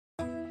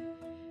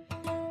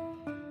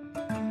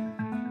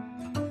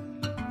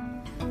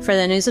For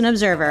the News and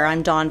Observer,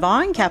 I'm Dawn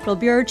Vaughn, Capitol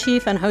Bureau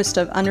Chief and host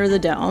of Under the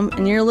Dome,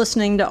 and you're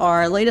listening to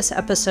our latest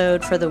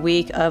episode for the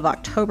week of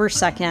October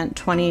 2nd,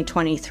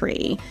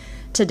 2023.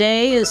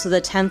 Today is the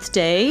 10th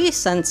day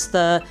since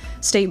the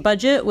state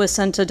budget was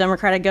sent to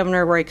Democratic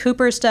Governor Roy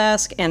Cooper's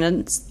desk, and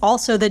it's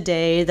also the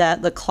day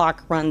that the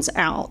clock runs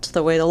out.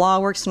 The way the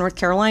law works in North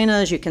Carolina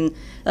is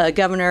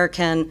governor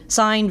can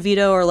sign,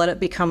 veto, or let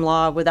it become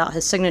law without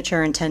his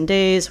signature in 10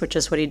 days, which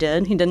is what he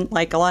did. He didn't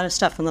like a lot of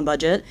stuff in the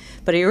budget,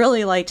 but he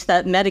really liked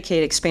that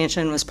Medicaid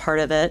expansion was part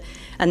of it,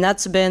 and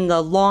that's been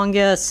the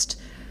longest,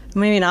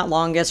 maybe not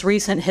longest,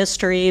 recent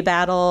history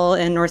battle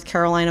in North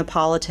Carolina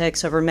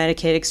politics over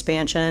Medicaid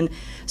expansion.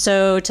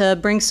 So to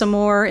bring some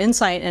more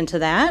insight into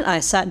that,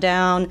 I sat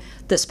down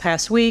this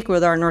past week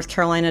with our North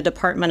Carolina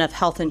Department of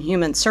Health and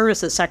Human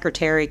Services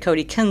Secretary,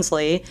 Cody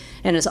Kinsley,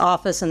 in his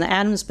office in the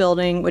Adams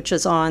Building, which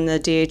is on the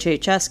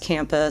DHHS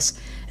campus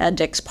at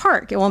Dix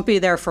Park. It won't be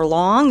there for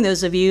long.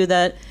 Those of you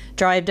that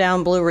drive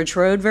down Blue Ridge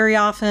Road very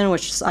often,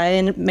 which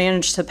I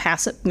managed to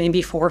pass it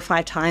maybe 4 or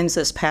 5 times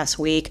this past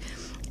week,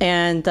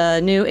 and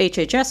the new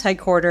HHS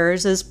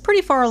headquarters is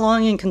pretty far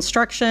along in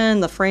construction.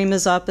 The frame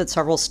is up at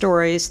several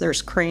stories.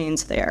 There's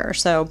cranes there.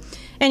 So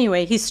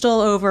anyway, he's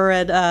still over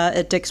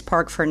at Dix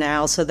Park for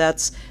now. So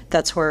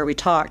that's where we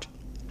talked.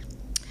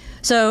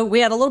 So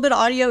we had a little bit of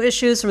audio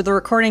issues with the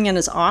recording in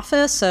his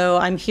office. So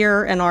I'm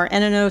here in our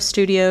NNO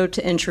studio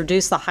to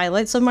introduce the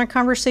highlights of my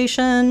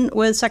conversation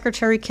with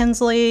Secretary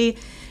Kinsley.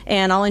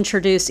 And I'll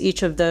introduce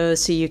each of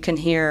those so you can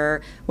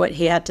hear what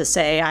he had to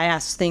say. I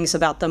asked things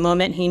about the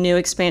moment he knew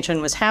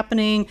expansion was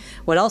happening,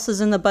 what else is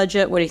in the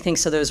budget, what he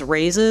thinks of those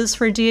raises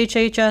for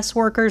DHHS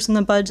workers in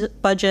the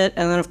budget,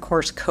 and then, of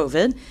course,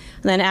 COVID. And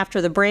then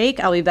after the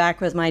break, I'll be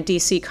back with my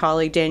D.C.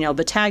 colleague, Danielle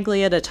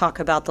Battaglia, to talk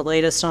about the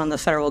latest on the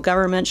federal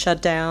government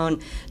shutdown,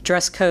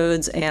 dress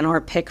codes, and our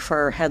pick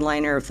for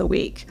headliner of the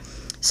week.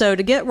 So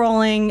to get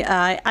rolling,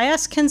 I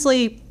asked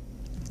Kinsley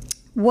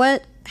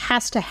what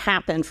has to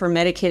happen for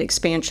Medicaid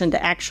expansion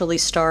to actually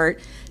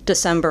start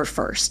December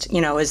 1st.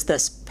 You know, is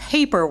this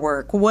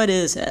paperwork? What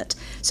is it?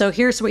 So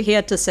here's what he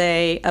had to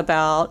say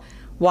about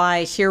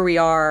why here we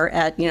are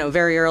at,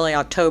 very early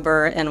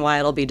October and why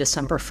it'll be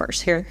December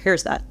 1st.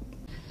 Here's that.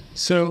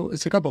 So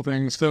it's a couple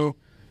things. So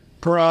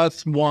for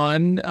us,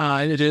 one,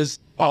 it is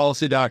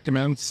policy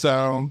documents.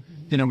 So,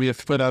 we have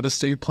to put out a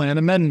state plan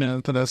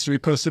amendment that has to be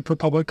posted for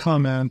public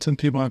comment, and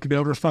people have to be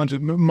able to respond to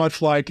it,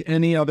 much like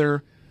any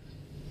other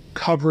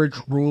coverage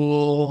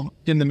rule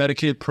in the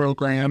Medicaid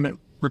program. It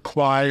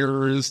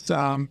requires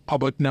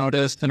public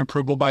notice and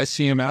approval by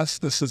CMS.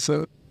 This is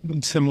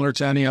similar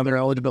to any other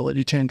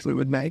eligibility change we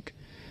would make.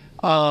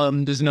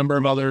 There's a number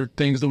of other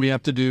things that we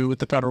have to do with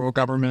the federal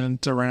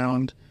government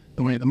around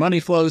the way the money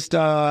flows to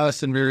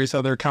us and various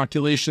other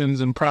calculations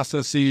and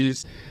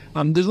processes.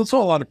 There's also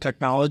a lot of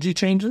technology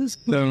changes.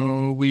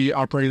 So we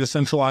operate a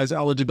centralized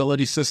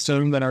eligibility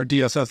system that our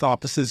DSS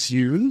offices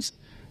use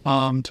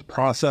to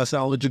process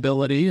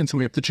eligibility, and so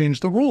we have to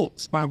change the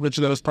rules by which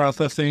those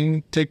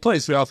processing take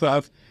place. We also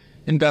have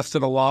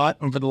invested a lot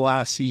over the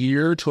last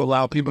year to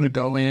allow people to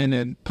go in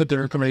and put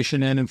their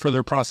information in and for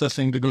their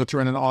processing to go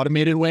through in an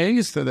automated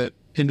way so that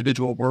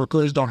individual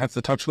workers don't have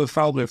to touch the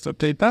file. We have to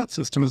update that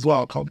system as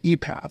well, called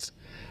ePass.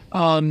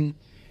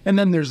 And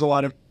then there's a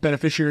lot of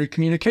beneficiary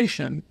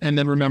communication. And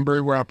then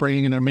remember, we're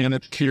operating in a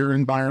managed care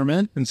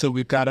environment. And so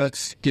we've got to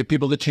give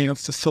people the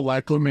chance to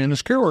select what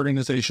managed care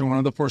organization one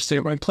of the 4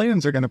 statewide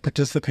plans are going to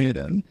participate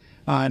in,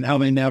 and how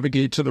they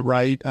navigate to the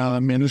right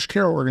managed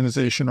care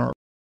organization.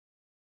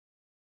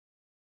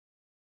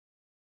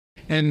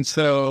 And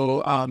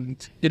so,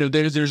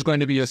 there's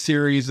going to be a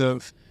series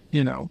of,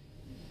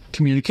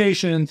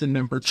 communications and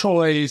member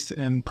choice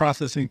and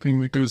processing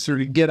things that goes through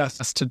to get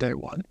us to day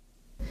one.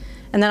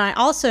 And then I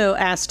also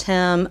asked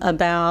him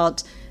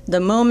about the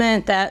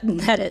moment that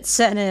it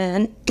set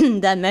in,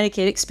 that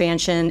Medicaid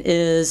expansion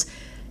is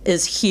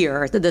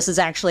here, that this is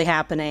actually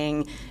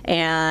happening.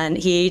 And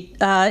he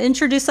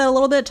introduced that a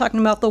little bit, talking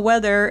about the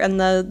weather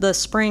and the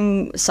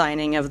spring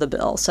signing of the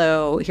bill.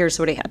 So here's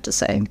what he had to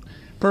say.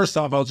 First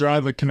off, I'll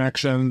drive a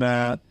connection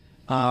that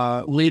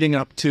leading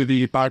up to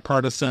the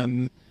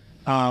bipartisan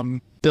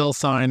bill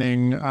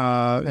signing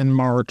in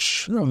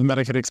March of the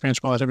Medicaid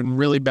expansion bill, had been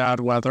really bad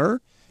weather.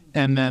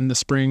 And then the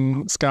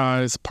spring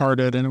skies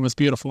parted and it was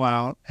beautiful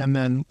out. And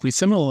then we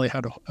similarly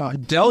had a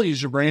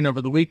deluge of rain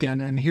over the weekend.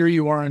 And here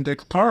you are in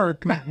Dix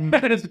Park, and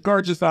it's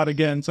gorgeous out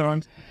again. So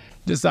I'm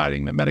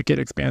deciding that Medicaid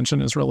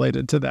expansion is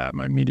related to that.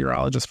 My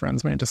meteorologist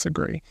friends may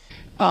disagree.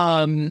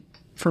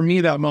 For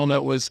me, that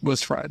moment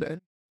was Friday.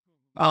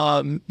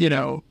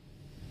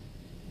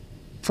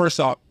 First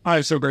off,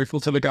 I'm so grateful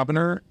to the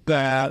governor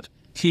that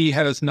he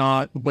has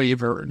not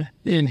wavered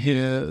in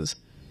his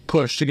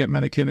push to get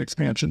Medicaid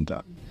expansion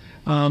done.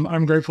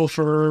 I'm grateful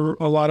for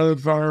a lot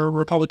of our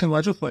Republican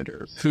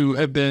legislators who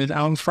have been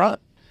out in front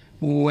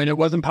when it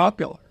wasn't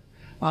popular.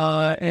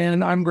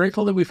 And I'm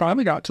grateful that we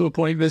finally got to a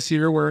point this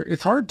year where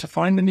it's hard to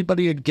find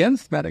anybody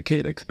against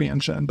Medicaid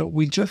expansion, but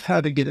we just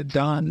had to get it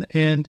done.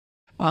 And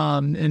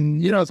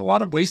it's a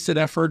lot of wasted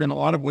effort and a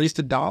lot of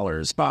wasted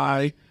dollars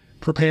by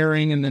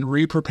preparing and then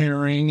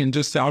re-preparing, and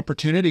just the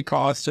opportunity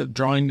cost of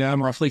drawing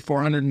down roughly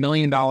 $400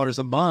 million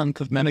a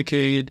month of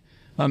Medicaid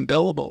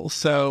billables.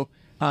 So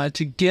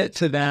to get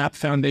to that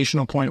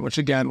foundational point, which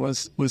again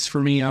was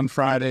for me on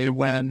Friday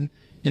when,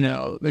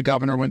 the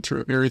governor went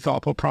through a very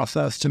thoughtful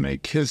process to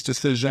make his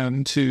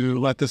decision to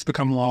let this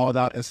become law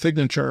without his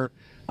signature,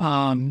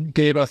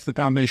 gave us the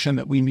foundation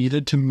that we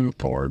needed to move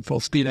forward full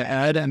speed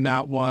ahead. And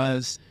that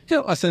was,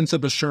 a sense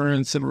of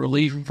assurance and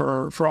relief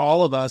for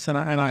all of us. And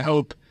I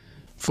hope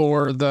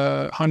for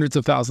the hundreds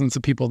of thousands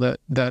of people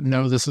that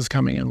know this is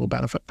coming and will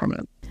benefit from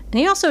it. And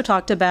he also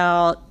talked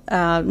about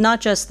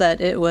not just that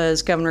it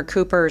was Governor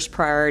Cooper's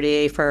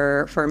priority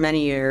for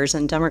many years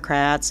and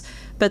Democrats,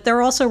 but there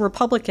were also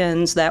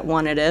Republicans that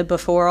wanted it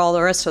before all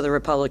the rest of the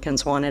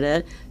Republicans wanted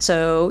it.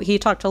 So he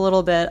talked a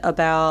little bit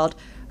about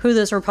who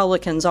those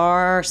Republicans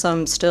are,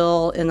 some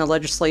still in the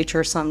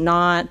legislature, some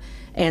not,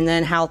 and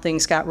then how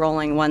things got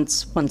rolling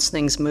once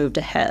things moved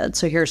ahead.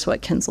 So here's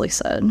what Kinsley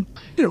said.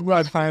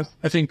 I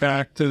think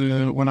back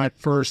to when I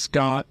first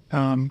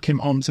came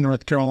home to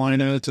North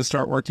Carolina to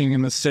start working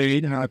in the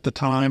state, and at the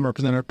time,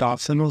 Representative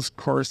Dobson was, of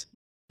course,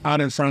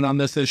 out in front on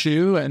this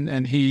issue,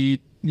 and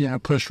he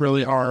pushed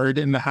really hard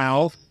in the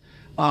House.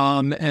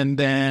 And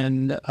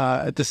then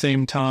at the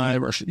same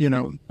time,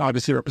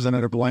 obviously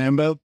Representative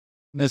Lambo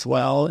as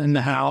well in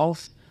the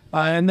House.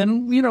 And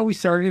then, we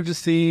started to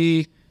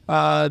see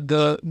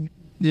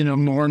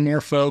more and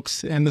more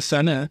folks in the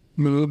Senate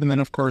move. And then,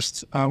 of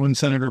course, when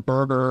Senator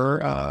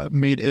Berger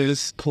made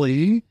his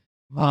plea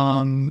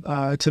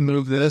to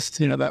move this,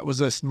 that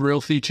was a real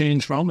sea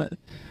change moment.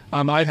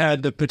 I've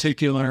had the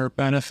particular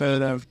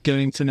benefit of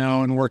getting to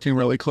know and working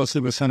really closely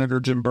with Senator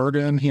Jim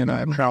Bergen. He and I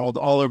have traveled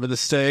all over the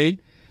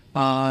state. We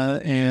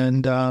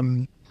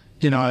were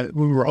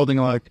holding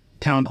a lot of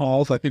town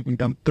halls. I think we've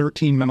done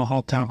 13 mental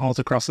health town halls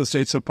across the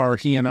state so far.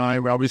 He and I,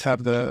 we always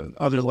have the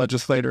other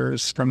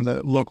legislators from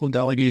the local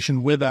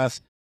delegation with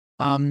us.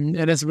 And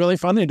it's really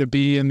funny to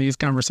be in these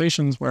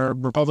conversations where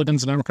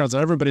Republicans and Democrats,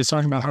 everybody's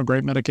talking about how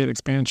great Medicaid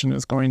expansion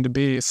is going to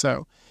be.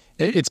 So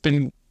it's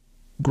been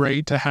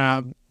great to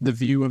have the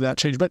view of that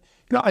change. But,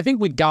 I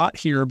think we got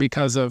here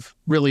because of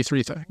really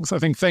three things. I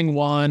think thing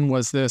one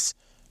was this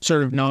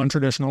sort of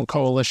non-traditional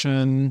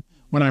coalition.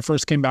 When I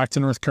first came back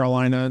to North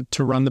Carolina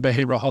to run the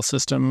behavioral health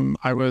system,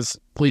 I was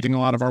leading a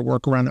lot of our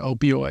work around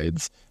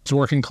opioids. I was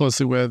working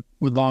closely with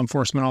law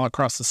enforcement all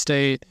across the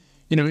state.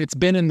 It's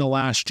been in the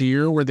last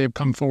year where they've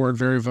come forward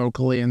very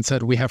vocally and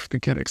said, we have to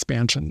get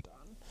expansion done.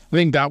 I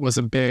think that was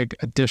a big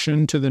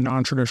addition to the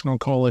non-traditional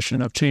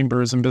coalition of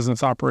chambers and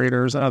business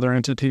operators and other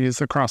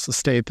entities across the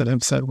state that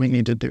have said, we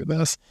need to do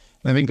this.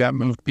 And I think that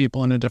moved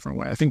people in a different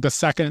way. I think the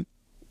second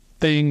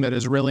thing that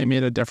has really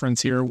made a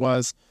difference here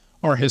was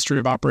our history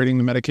of operating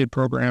the Medicaid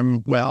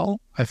program well.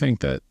 I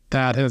think that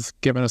has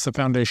given us a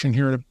foundation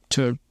here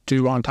to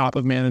do on top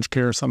of managed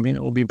care something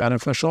that will be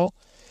beneficial.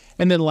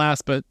 And then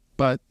last but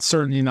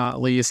certainly not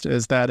least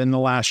is that in the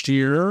last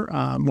year,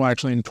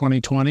 actually in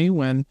 2020,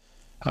 when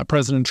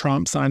President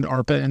Trump signed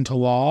ARPA into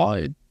law,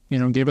 it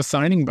gave a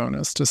signing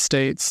bonus to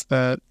states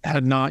that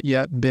had not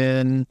yet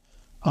been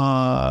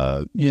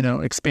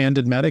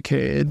expanded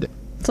Medicaid.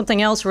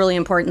 Something else really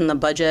important in the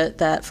budget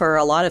that for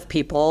a lot of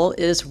people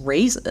is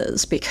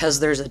raises, because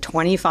there's a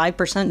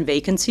 25%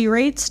 vacancy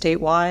rate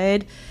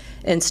statewide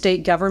in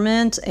state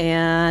government,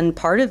 and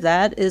part of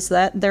that is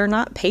that they're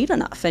not paid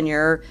enough, and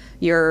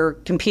you're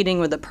competing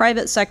with the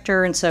private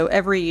sector. And so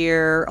every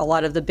year, a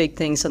lot of the big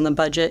things in the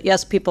budget,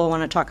 yes, people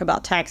want to talk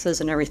about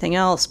taxes and everything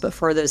else, but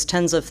for those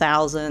tens of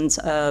thousands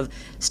of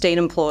state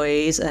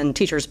employees, and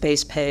teachers'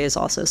 base pay is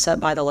also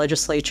set by the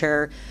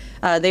legislature,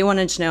 they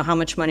wanted to know how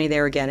much money they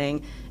were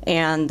getting.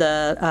 And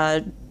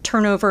the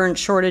turnover and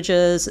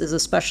shortages is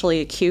especially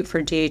acute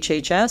for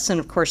DHHS, and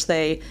of course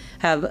they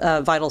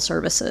have vital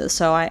services.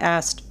 So I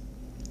asked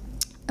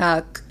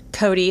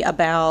Cody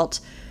about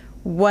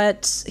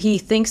what he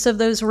thinks of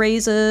those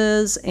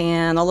raises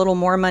and a little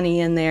more money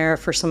in there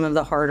for some of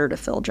the harder to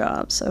fill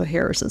jobs. So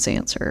here's his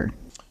answer.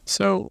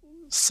 So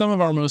some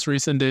of our most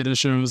recent data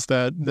shows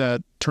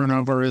that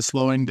turnover is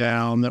slowing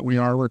down, that we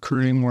are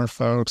recruiting more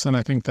folks, and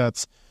I think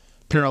that's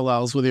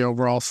parallels with the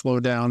overall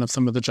slowdown of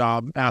some of the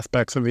job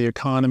aspects of the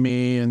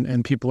economy,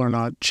 and people are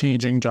not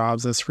changing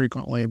jobs as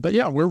frequently. But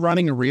yeah, we're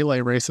running a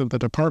relay race at the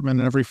department,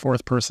 and every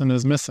fourth person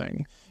is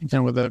missing.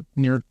 With a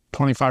near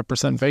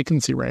 25%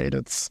 vacancy rate,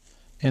 it's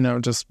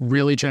just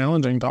really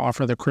challenging to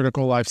offer the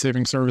critical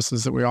life-saving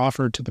services that we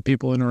offer to the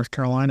people in North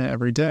Carolina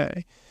every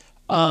day.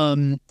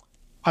 I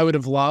would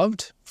have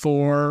loved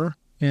for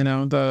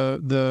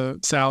the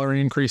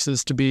salary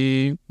increases to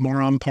be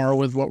more on par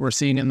with what we're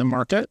seeing in the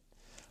market.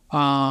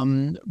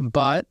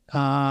 But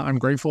I'm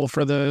grateful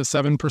for the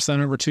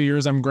 7% over 2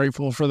 years. I'm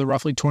grateful for the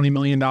roughly $20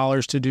 million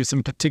to do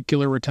some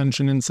particular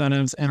retention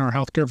incentives in our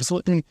healthcare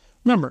facility. And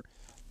remember,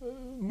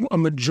 a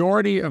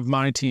majority of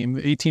my team,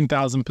 the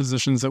 18,000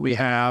 positions that we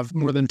have,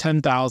 more than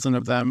 10,000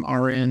 of them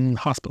are in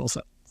hospital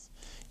settings.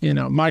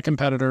 My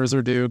competitors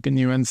are Duke and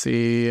UNC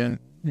and,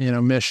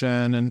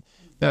 Mission, and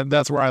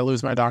that's where I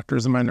lose my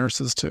doctors and my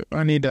nurses too.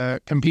 I need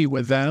to compete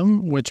with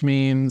them, which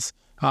means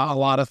a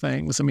lot of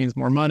things. It means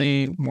more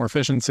money, more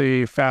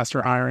efficiency,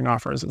 faster hiring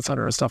offers, et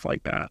cetera, stuff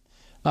like that.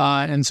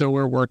 And so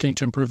we're working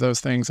to improve those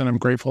things, and I'm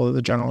grateful that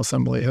the General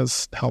Assembly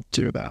has helped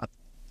do that.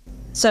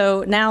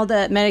 So now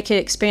that Medicaid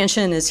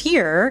expansion is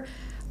here,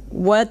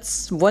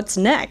 what's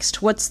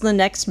next? What's the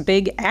next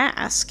big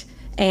ask?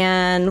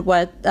 And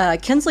what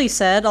Kinsley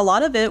said, a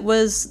lot of it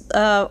was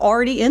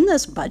already in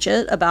this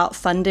budget about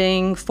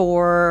funding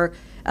for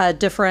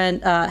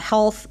different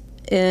health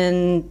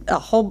in a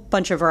whole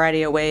bunch of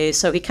variety of ways.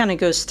 So he kind of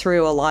goes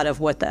through a lot of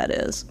what that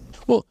is.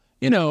 Well,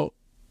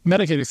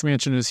 Medicaid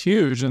expansion is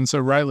huge, and so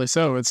rightly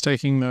so, it's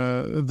taking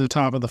the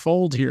top of the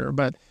fold here.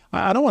 But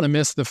I don't want to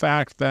miss the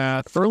fact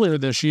that earlier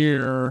this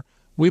year,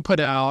 we put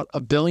out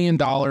 $1 billion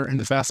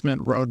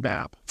investment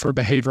roadmap for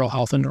behavioral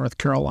health in North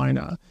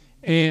Carolina.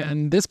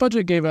 And this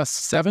budget gave us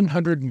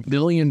 $700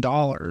 million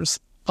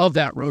of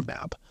that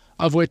roadmap,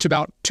 of which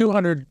about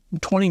 $220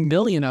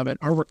 million of it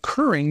are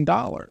recurring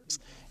dollars.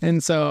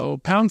 And so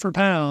pound for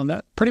pound,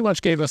 that pretty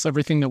much gave us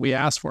everything that we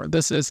asked for.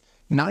 This is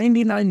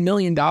 $99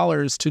 million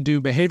to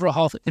do behavioral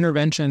health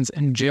interventions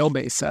in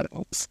jail-based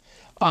settings,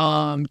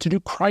 to do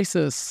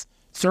crisis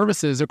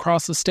services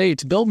across the state,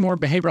 to build more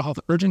behavioral health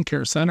urgent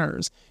care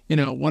centers.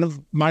 One of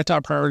my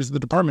top priorities of the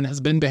department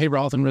has been behavioral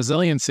health and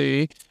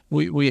resiliency.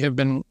 We have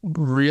been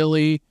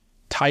really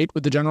tight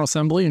with the General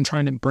Assembly and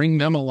trying to bring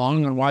them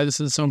along on why this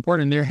is so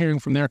important. They're hearing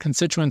from their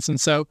constituents. And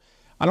so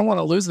I don't want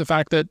to lose the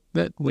fact that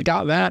we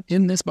got that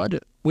in this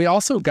budget. We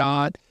also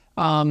got,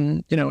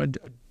 a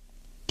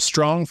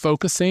strong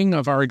focusing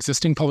of our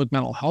existing public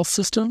mental health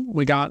system.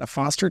 We got a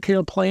foster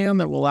care plan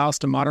that will allow us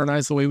to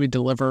modernize the way we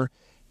deliver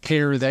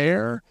care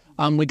there.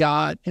 We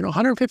got,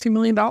 $150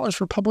 million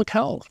for public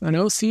health, an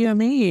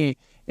OCME,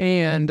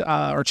 and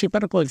our chief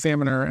medical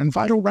examiner, and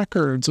vital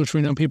records, which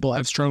we know people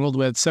have struggled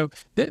with. So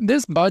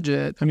this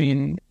budget,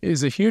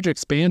 is a huge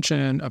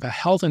expansion of a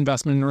health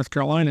investment in North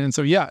Carolina. And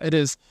so, yeah, it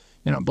is,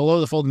 below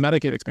the fold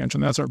Medicaid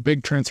expansion. That's our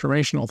big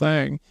transformational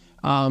thing.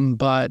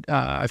 But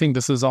I think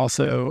this is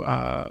also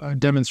a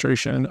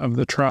demonstration of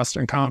the trust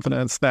and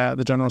confidence that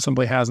the General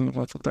Assembly has in the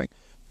political thing.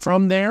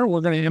 From there, we're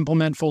going to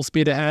implement full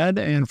speed ahead.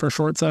 And for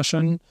short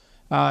session,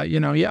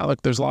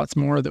 there's lots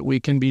more that we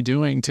can be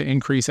doing to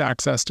increase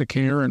access to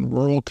care in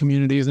rural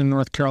communities in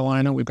North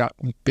Carolina. We've got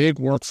big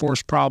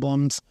workforce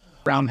problems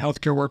around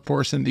healthcare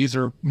workforce, and these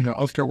are,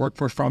 healthcare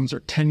workforce problems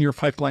are 10-year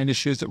pipeline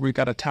issues that we've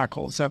got to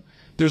tackle. So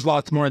there's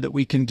lots more that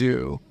we can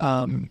do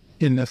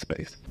in this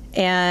space.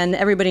 And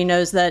everybody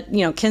knows that,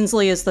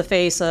 Kinsley is the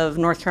face of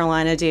North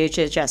Carolina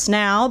DHHS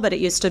now, but it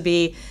used to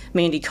be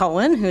Mandy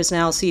Cohen, who's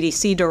now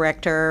CDC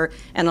director.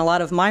 And a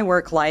lot of my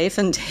work life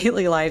and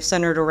daily life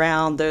centered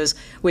around those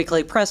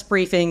weekly press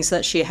briefings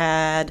that she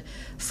had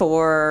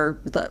for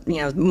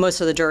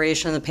most of the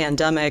duration of the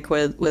pandemic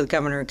with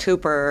Governor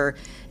Cooper.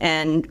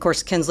 And of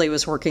course, Kinsley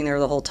was working there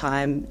the whole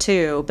time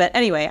too. But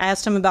anyway, I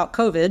asked him about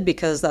COVID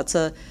because that's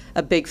a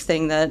big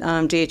thing that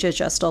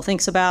DHHS still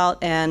thinks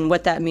about and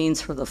what that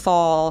means for the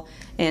fall.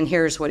 And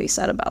here's what he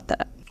said about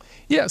that.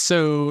 Yeah,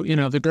 so,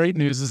 the great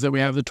news is that we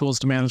have the tools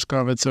to manage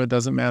COVID so it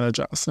doesn't manage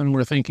us. And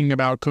we're thinking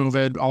about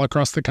COVID all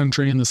across the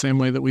country in the same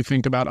way that we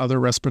think about other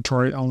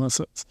respiratory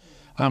illnesses.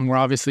 We're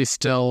obviously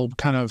still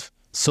kind of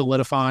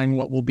solidifying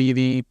what will be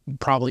the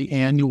probably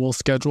annual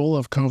schedule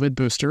of COVID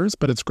boosters,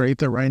 but it's great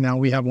that right now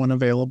we have one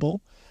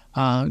available.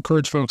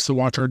 Encourage folks to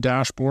watch our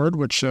dashboard,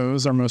 which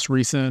shows our most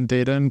recent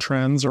data and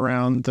trends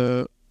around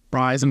the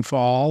rise and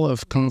fall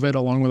of COVID,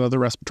 along with other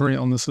respiratory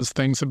illnesses.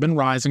 Things have been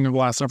rising over the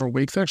last several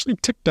weeks. They actually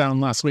ticked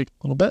down last week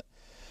a little bit,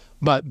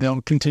 but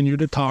they'll continue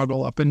to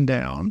toggle up and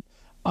down.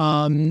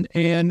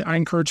 And I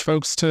encourage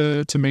folks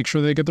to make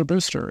sure they get their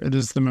booster. It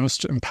is the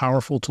most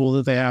powerful tool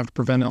that they have to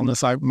prevent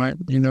illness.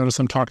 You notice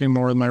I'm talking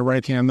more with my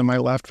right hand than my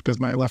left because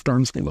my left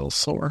arm's a little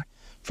sore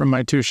from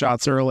my 2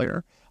 shots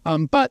earlier.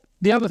 But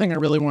the other thing I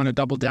really want to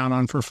double down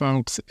on for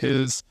folks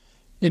is,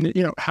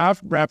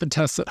 have rapid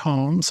tests at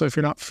home. So if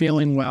you're not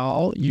feeling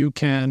well, you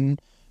can,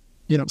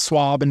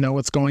 swab and know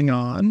what's going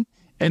on.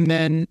 And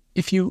then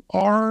if you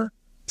are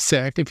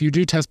sick, if you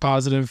do test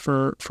positive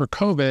for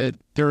COVID,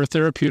 there are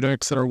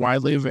therapeutics that are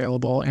widely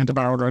available,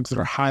 antiviral drugs that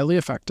are highly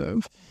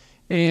effective.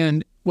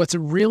 And what's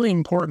really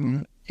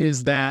important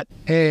is that,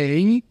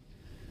 A,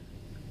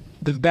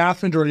 the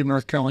vast majority of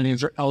North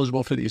Carolinians are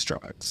eligible for these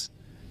drugs.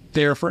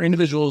 They're for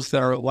individuals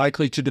that are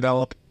likely to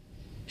develop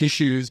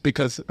issues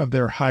because of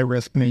their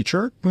high-risk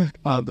nature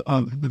of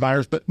the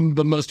virus, but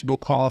most people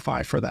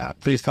qualify for that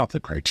based off the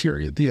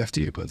criteria the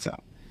FDA puts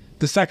out.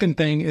 The second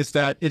thing is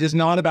that it is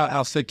not about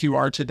how sick you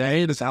are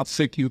today. It is how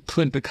sick you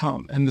could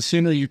become. And the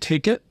sooner you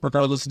take it,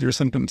 regardless of your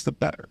symptoms, the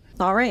better.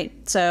 All right.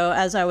 So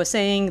as I was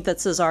saying,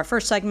 this is our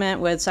first segment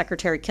with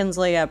Secretary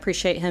Kinsley. I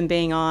appreciate him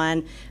being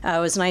on. It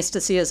was nice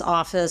to see his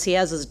office. He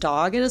has his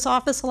dog at his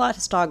office a lot.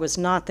 His dog was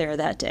not there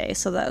that day,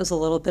 so that was a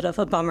little bit of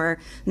a bummer.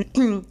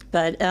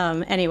 But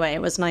anyway,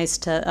 it was nice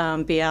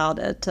to be out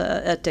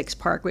at Dix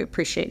Park. We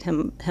appreciate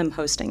him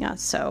hosting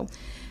us. So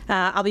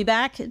I'll be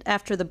back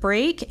after the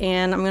break,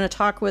 and I'm going to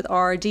talk with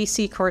our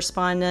D.C.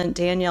 correspondent,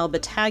 Danielle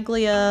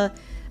Battaglia,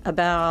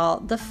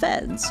 about the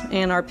feds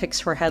and our picks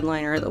for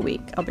Headliner of the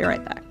Week. I'll be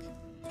right back.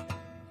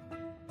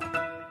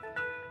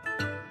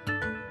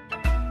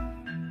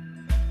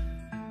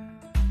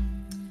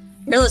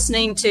 You're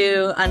listening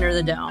to Under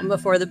the Dome.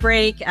 Before the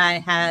break, I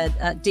had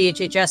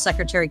DHHS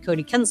Secretary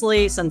Cody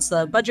Kinsley. Since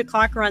the budget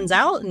clock runs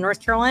out, and North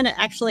Carolina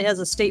actually has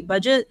a state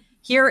budget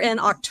here in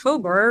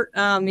October,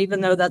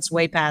 even though that's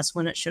way past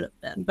when it should have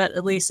been, but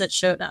at least it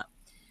showed up.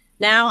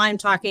 Now I'm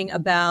talking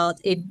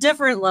about a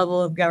different level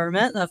of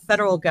government, the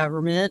federal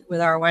government, with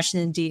our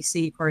Washington,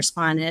 D.C.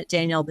 correspondent,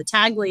 Danielle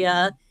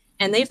Battaglia,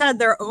 and they've had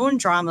their own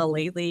drama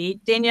lately.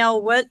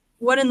 Danielle,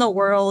 what in the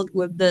world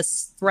with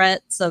this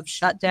threats of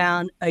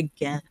shutdown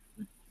again?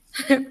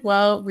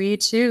 Well, we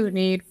too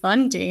need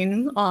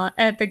funding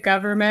at the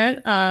government,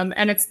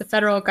 and it's the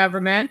federal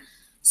government.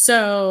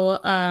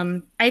 So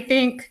I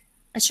think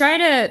I try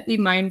to be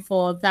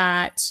mindful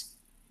that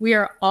we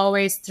are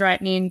always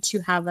threatening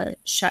to have a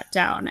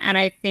shutdown. And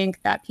I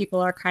think that people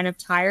are kind of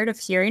tired of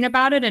hearing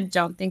about it and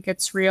don't think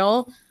it's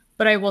real.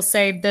 But I will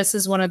say this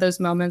is one of those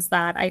moments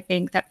that I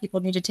think that people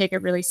need to take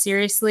it really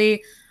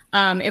seriously.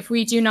 If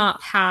we do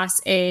not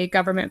pass a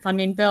government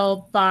funding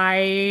bill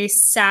by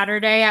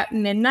Saturday at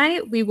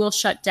midnight, we will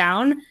shut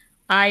down.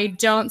 I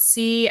don't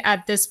see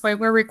at this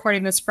point, we're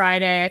recording this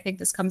Friday. I think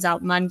this comes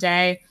out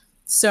Monday.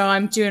 So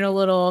I'm doing a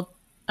little,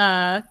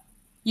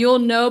 you'll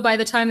know by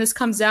the time this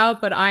comes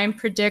out, but I'm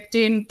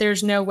predicting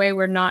there's no way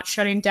we're not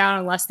shutting down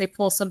unless they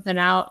pull something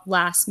out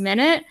last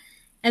minute.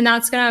 And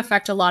that's going to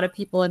affect a lot of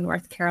people in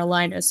North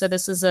Carolina. So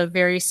this is a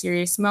very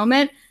serious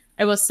moment.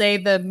 I will say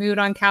the mood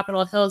on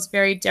Capitol Hill is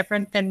very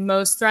different than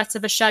most threats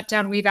of a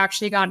shutdown. We've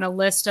actually gotten a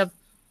list of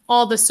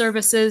all the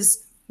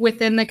services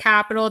within the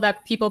Capitol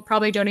that people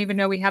probably don't even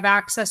know we have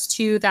access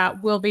to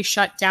that will be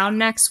shut down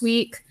next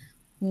week.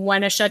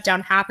 When a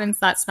shutdown happens,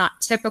 that's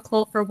not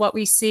typical for what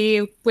we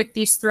see with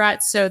these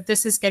threats. So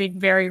this is getting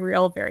very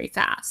real very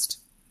fast.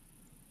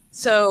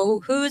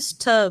 So who's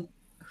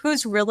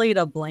really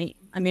to blame?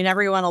 I mean,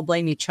 everyone will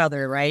blame each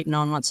other, right? No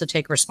one wants to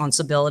take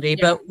responsibility.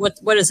 Yeah. But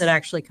what does it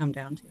actually come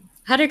down to?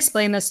 I had to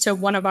explain this to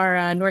one of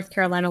our North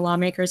Carolina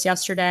lawmakers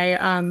yesterday,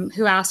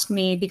 who asked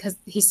me, because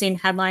he's seen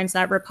headlines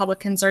that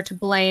Republicans are to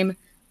blame,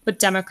 but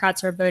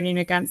Democrats are voting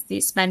against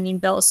these spending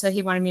bills. So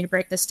he wanted me to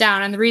break this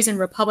down. And the reason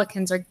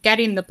Republicans are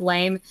getting the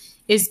blame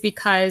is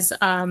because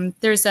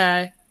there's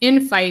a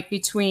infight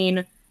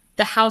between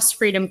the House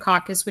Freedom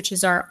Caucus, which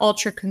is our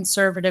ultra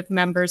conservative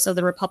members of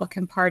the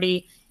Republican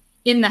Party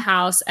in the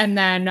House, and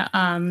then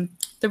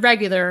the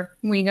regular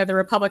wing of the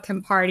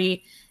Republican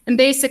Party. And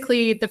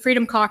basically, the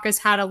Freedom Caucus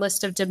had a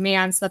list of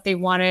demands that they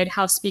wanted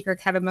House Speaker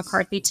Kevin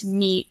McCarthy to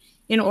meet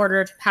in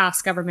order to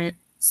pass government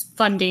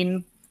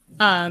funding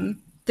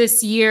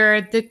this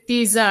year.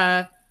 This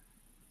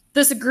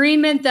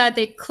agreement that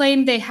they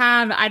claim they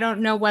have, I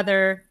don't know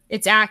whether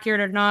it's accurate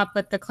or not,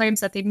 but the claims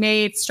that they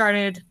made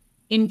started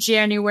in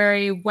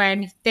January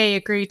when they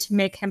agreed to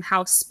make him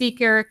House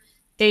Speaker.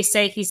 They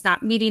say he's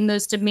not meeting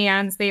those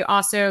demands. They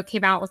also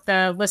came out with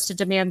a list of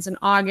demands in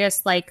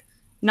August, like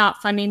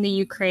not funding the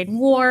Ukraine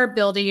war,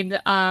 building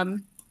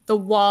the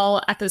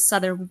wall at the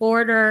southern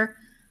border,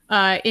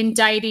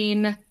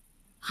 indicting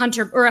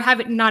Hunter, or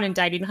not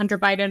indicting Hunter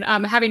Biden,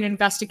 having an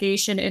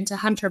investigation into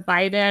Hunter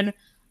Biden,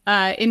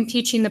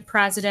 impeaching the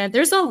president.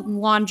 There's a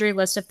laundry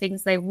list of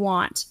things they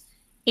want.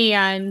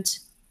 And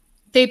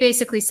they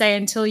basically say,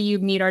 until you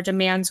meet our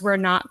demands, we're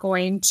not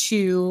going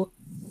to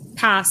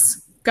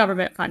pass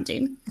government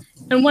funding.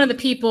 And one of the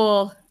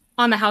people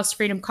on the House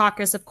Freedom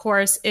Caucus, of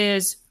course,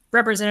 is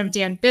Representative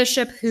Dan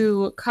Bishop,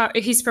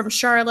 he's from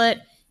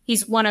Charlotte.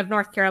 He's one of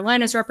North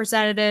Carolina's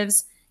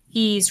representatives.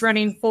 He's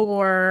running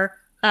for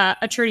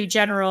Attorney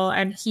General,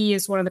 and he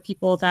is one of the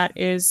people that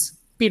is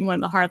being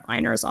one of the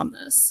hardliners on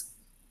this.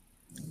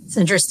 It's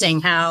interesting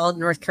how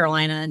North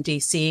Carolina and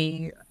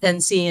DC,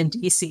 NC and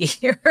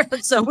DC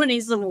have so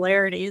many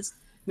similarities.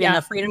 I mean,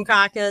 the Freedom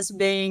Caucus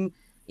being,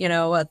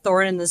 a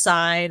thorn in the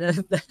side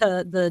of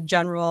the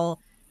general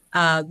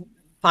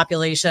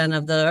population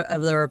of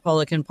the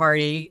Republican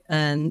Party,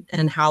 and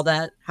how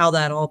that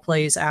all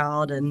plays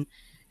out. And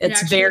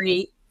it's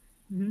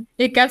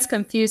it gets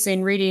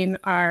confusing reading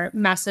our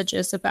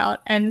messages about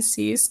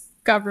NC's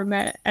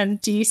government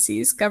and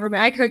DC's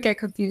government. I could get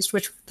confused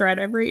which thread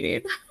I'm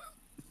reading.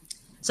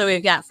 So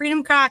we've got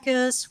Freedom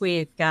Caucus,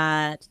 we've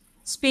got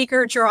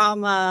speaker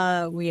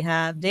drama, we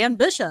have Dan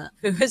Bishop,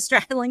 who is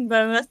straddling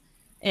both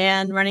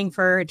and running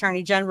for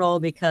Attorney General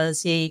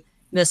because he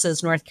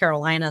misses North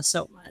Carolina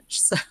so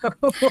much. So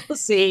we'll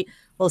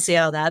see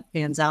how that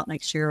pans out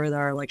next year with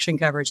our election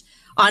coverage.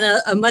 On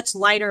a much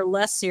lighter,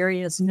 less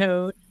serious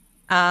note,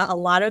 a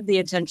lot of the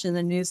attention in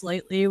the news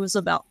lately was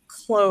about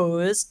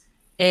clothes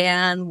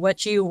and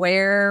what you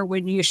wear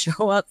when you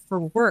show up for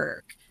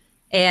work.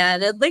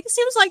 And it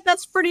seems like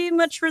that's pretty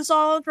much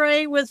resolved,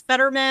 right? With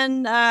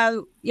Fetterman,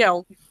 I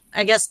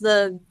guess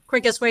the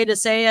quickest way to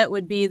say it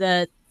would be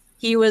that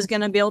he was going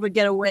to be able to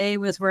get away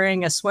with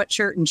wearing a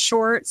sweatshirt and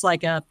shorts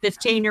like a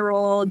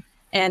 15-year-old.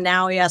 And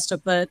now he has to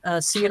put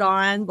a suit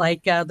on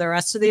like the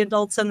rest of the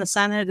adults in the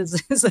Senate. Is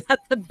that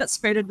the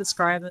best way to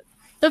describe it?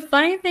 The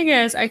funny thing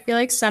is, I feel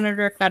like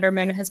Senator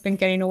Fetterman has been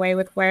getting away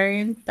with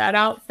wearing that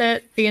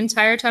outfit the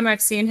entire time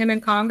I've seen him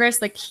in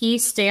Congress. Like, he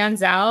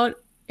stands out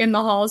in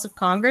the halls of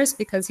Congress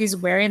because he's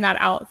wearing that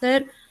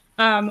outfit.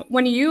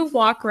 when you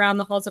walk around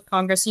the halls of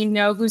Congress, you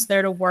know who's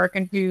there to work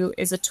and who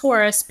is a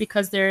tourist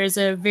because there is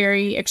a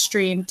very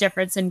extreme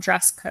difference in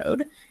dress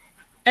code.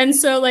 And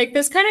so, like,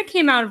 this kind of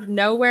came out of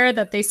nowhere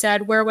that they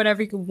said, wear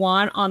whatever you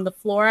want on the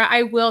floor.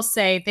 I will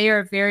say they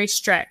are very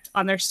strict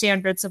on their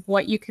standards of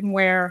what you can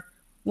wear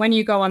when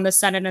you go on the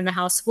Senate and the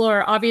House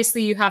floor.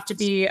 Obviously, you have to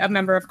be a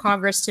member of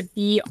Congress to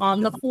be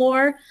on the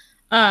floor.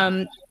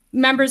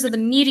 Members of the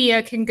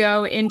media can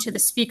go into the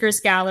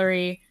speaker's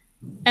gallery.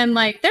 And,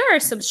 like, there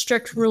are some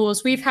strict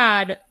rules. We've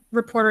had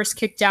reporters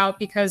kicked out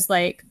because,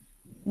 like,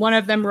 one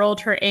of them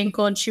rolled her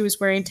ankle and she was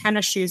wearing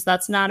tennis shoes.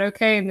 That's not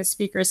okay in the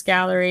speaker's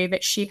gallery,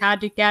 that she had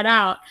to get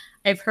out.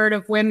 I've heard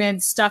of women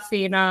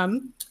stuffing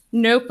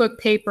notebook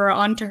paper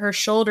onto her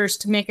shoulders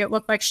to make it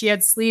look like she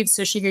had sleeves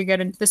so she could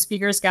get into the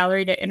speaker's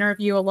gallery to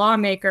interview a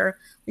lawmaker.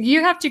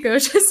 You have to go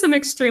to some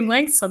extreme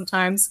lengths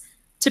sometimes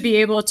to be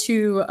able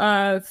to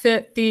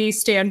fit the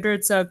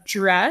standards of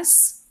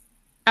dress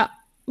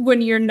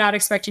when you're not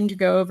expecting to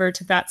go over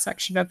to that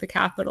section of the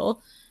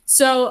Capitol.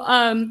 So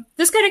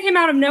this kind of came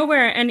out of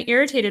nowhere and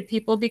irritated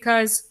people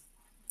because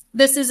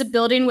this is a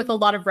building with a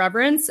lot of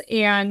reverence,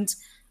 and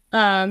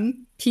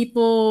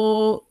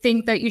people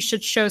think that you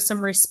should show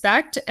some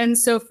respect. And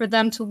so for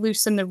them to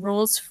loosen the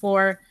rules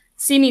for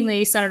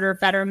seemingly Senator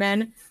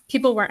Fetterman,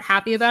 people weren't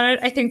happy about it.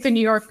 I think the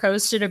New York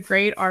Post did a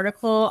great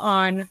article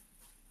on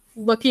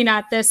looking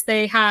at this.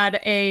 They had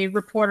a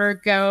reporter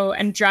go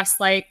and dress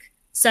like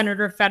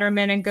Senator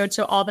Fetterman and go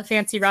to all the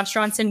fancy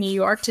restaurants in New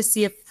York to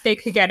see if they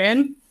could get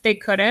in. They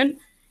couldn't.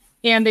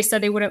 And they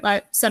said they wouldn't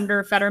let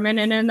Senator Fetterman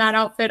in that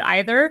outfit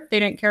either. They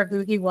didn't care who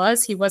he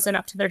was. He wasn't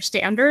up to their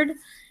standard.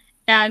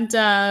 And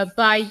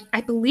by,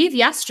 I believe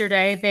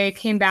yesterday, they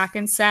came back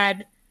and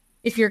said,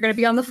 if you're going to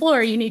be on the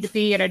floor, you need to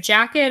be in a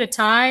jacket, a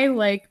tie,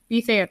 like,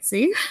 be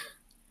fancy.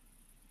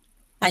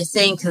 I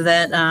think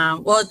that,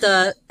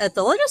 at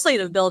the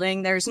legislative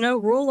building, there's no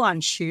rule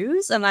on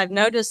shoes. And I've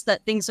noticed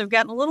that things have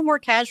gotten a little more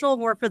casual,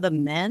 more for the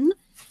men.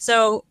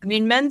 So, I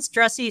mean, men's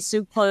dressy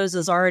suit clothes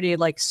is already,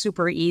 like,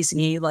 super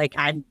easy. Like,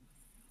 I'm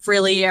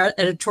freely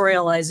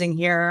editorializing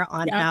here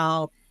on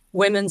how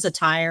women's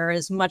attire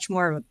is much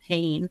more of a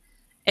pain.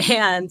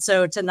 And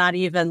so to not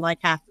even, like,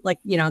 have, like,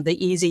 you know,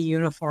 the easy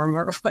uniform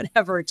or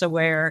whatever to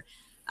wear.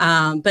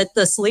 But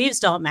the sleeves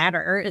don't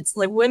matter. It's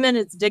like women,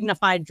 it's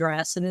dignified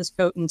dress and is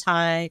coat and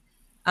tie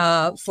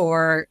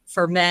for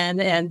men.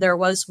 And there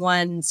was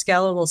one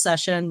skeletal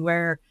session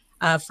where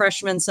a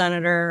freshman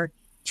senator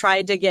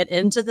tried to get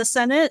into the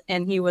Senate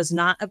and he was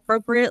not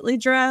appropriately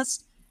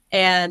dressed.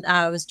 And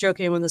I was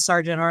joking with the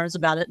sergeant at arms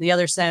about it. The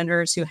other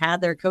senators who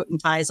had their coat and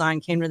ties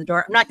on came to the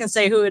door. I'm not going to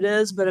say who it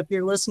is, but if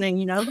you're listening,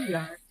 you know who you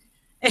are.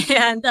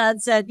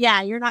 And said,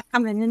 yeah, you're not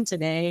coming in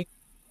today.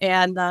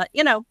 And,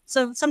 you know,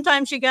 so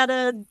sometimes you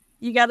gotta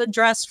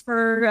dress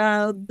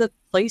for the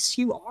place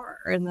you are.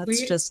 And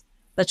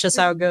that's just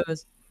how it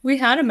goes. We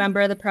had a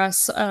member of the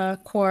press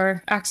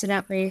corps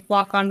accidentally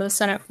walk onto the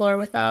Senate floor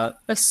without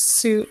a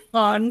suit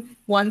on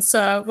once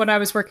when I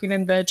was working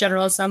in the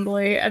General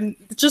Assembly, and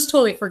just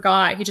totally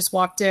forgot. He just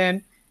walked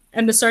in,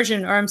 and the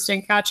sergeant at arms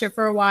didn't catch it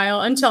for a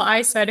while until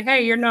I said,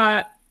 hey, you're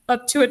not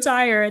up to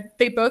attire. And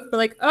they both were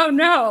like, oh,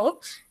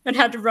 no, and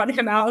had to run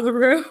him out of the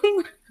room.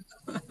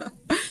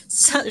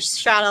 So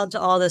shout out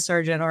to all the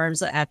sergeant at arms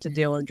that have to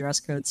deal with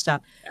dress code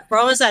stuff. We're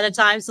almost out of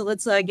time, so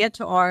let's get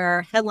to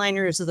our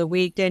headliners of the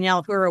week.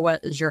 Danielle, who or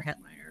what is your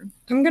headliner?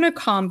 I'm going to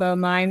combo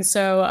mine.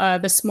 So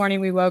this morning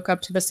we woke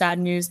up to the sad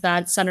news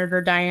that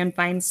Senator Dianne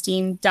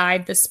Feinstein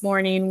died this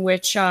morning,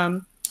 which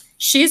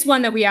she's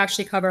one that we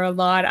actually cover a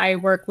lot. I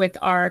work with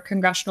our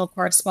congressional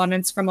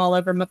correspondents from all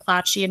over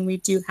McClatchy, and we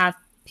do have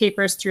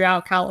papers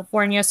throughout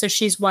California. So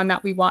she's one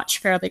that we watch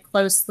fairly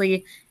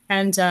closely.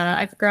 And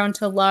I've grown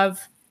to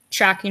love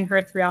tracking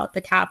her throughout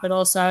the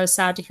Capitol. So I was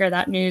sad to hear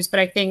that news.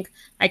 But I think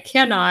I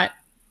cannot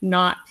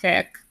not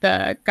pick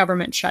the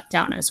government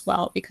shutdown as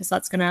well, because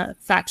that's going to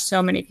affect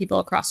so many people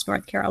across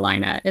North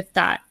Carolina if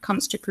that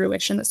comes to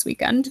fruition this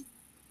weekend.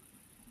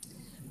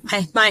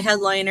 My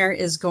headliner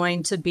is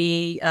going to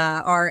be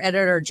our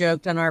editor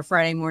joked on our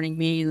Friday morning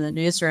meeting in the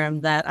newsroom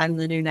that I'm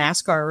the new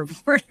NASCAR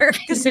reporter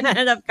because I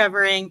ended up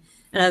covering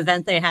an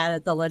event they had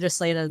at the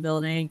legislative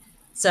building.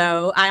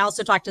 So I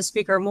also talked to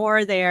Speaker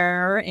Moore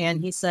there,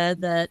 and he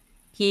said that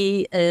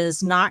he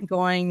is not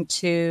going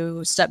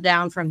to step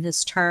down from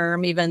his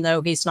term, even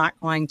though he's not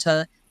going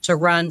to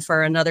run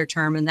for another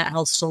term, and that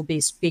he'll still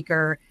be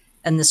Speaker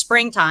in the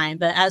springtime.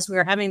 But as we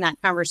were having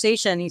that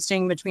conversation, he's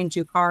sitting between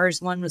two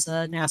cars. One was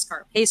a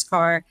NASCAR pace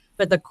car,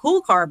 but the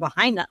cool car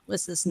behind that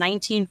was this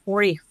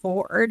 1940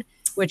 Ford,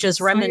 which is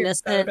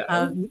reminiscent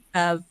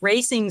of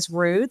racing's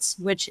roots,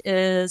 which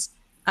is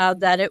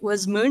that it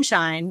was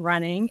moonshine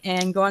running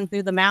and going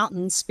through the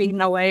mountains,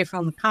 speeding away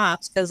from the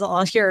cops because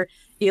all your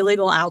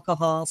illegal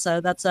alcohol.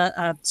 So that's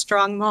a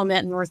strong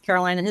moment in North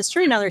Carolina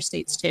history, and other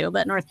states too,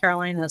 but North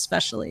Carolina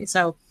especially.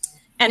 So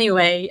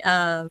anyway,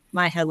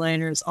 my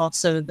headliner is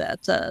also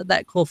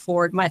that cool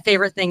Ford. My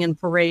favorite thing in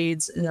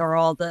parades are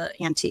all the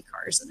antique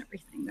cars and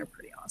everything. They're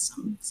pretty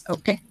awesome. So,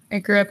 I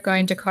grew up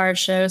going to car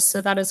shows, so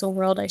that is a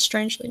world I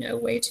strangely know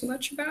way too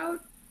much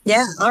about.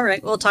 Yeah, all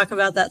right. We'll talk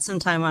about that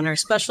sometime on our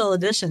special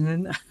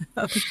edition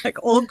of like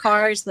old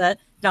cars that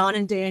Don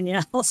and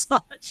Danielle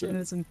saw.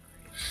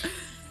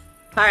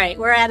 All right,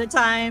 we're out of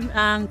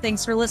time.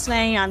 Thanks for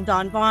listening. I'm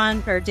Dawn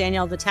Vaughn for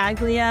Danielle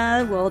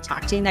Battaglia. We'll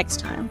talk to you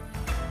next time.